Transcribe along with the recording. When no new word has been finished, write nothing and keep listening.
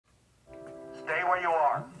Stay where you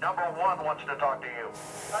are. Number 1 wants to talk to you.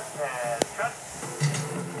 Attention.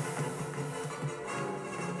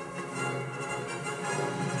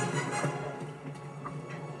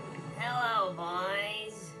 Hello,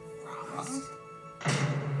 boys.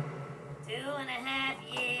 2.5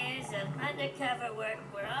 years of undercover work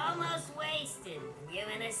were almost wasted. You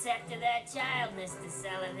intercepted that child, Mr.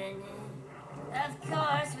 Sullivan. Of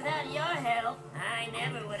course, without your help, I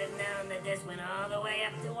never would have known that this went all the way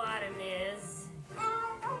up to Waternoose.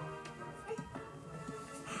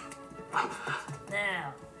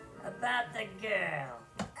 Now, about the girl.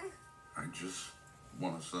 I just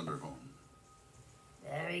want to send her home.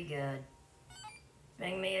 Very good.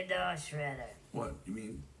 Bring me a door shredder. What? You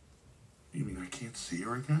mean I can't see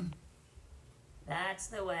her again? That's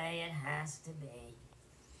the way it has to be.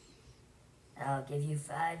 I'll give you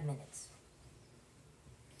 5 minutes.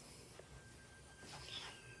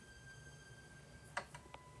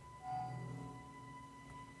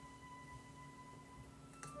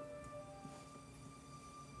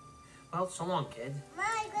 Well, so long, kid.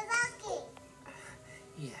 Wasowski.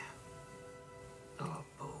 Yeah. Oh,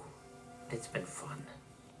 Boo. It's been fun.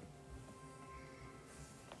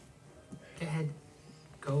 Go ahead.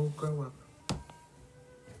 Go grow up.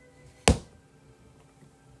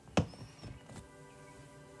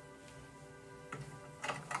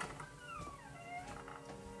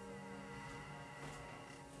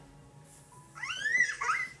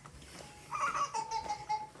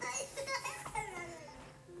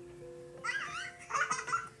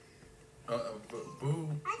 Boo.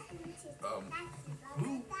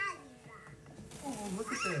 Boo. Oh,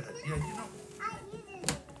 look at that. Yeah, you know.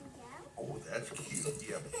 Oh, that's cute.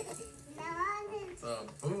 Yeah.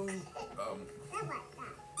 Boo.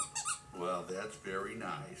 Well, that's very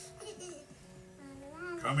nice.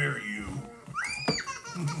 Come here, you.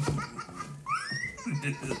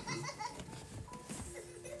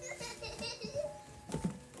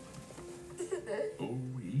 Oh,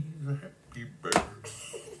 he's a happy bird.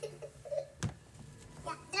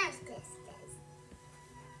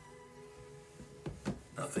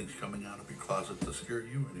 Nothing's coming out of your closet to scare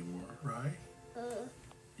you anymore, right?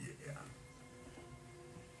 Yeah.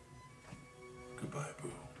 Goodbye,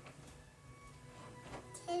 Boo.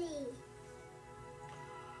 Kitty.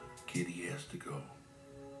 Kitty has to go.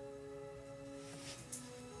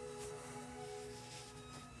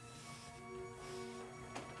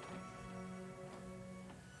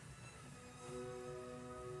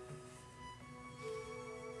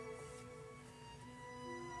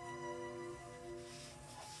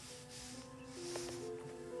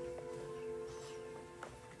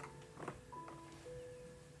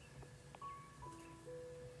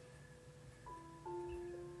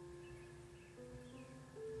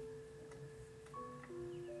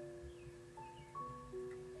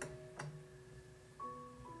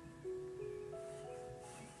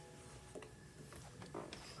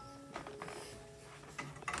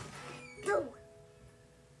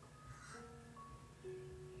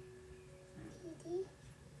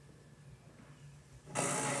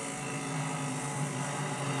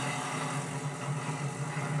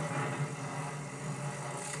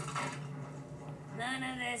 None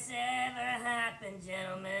of this ever happened,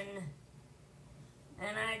 gentlemen.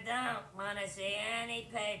 And I don't want to see any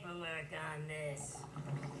paperwork on this.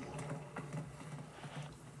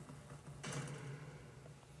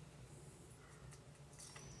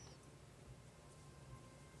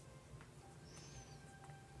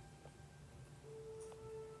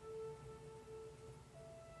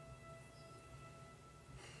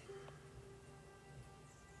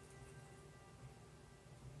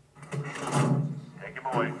 Take him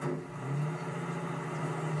away.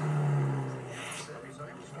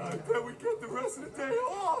 I bet we get the rest of the day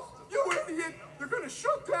off. You idiot! They're gonna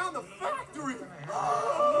shut down the factory.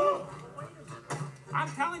 I'm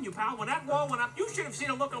telling you, pal, when that wall went up, you should have seen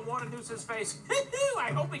a look on Waternoose's face.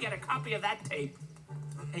 I hope we get a copy of that tape.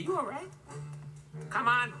 Hey, you all right? Come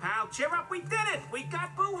on, pal, cheer up. We did it. We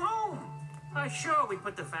got Boo home. Sure, we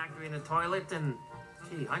put the factory in the toilet, and,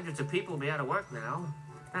 gee, hundreds of people will be out of work now.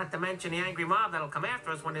 Not to mention the angry mob that'll come after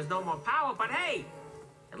us when there's no more power, but hey,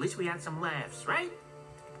 at least we had some laughs, right?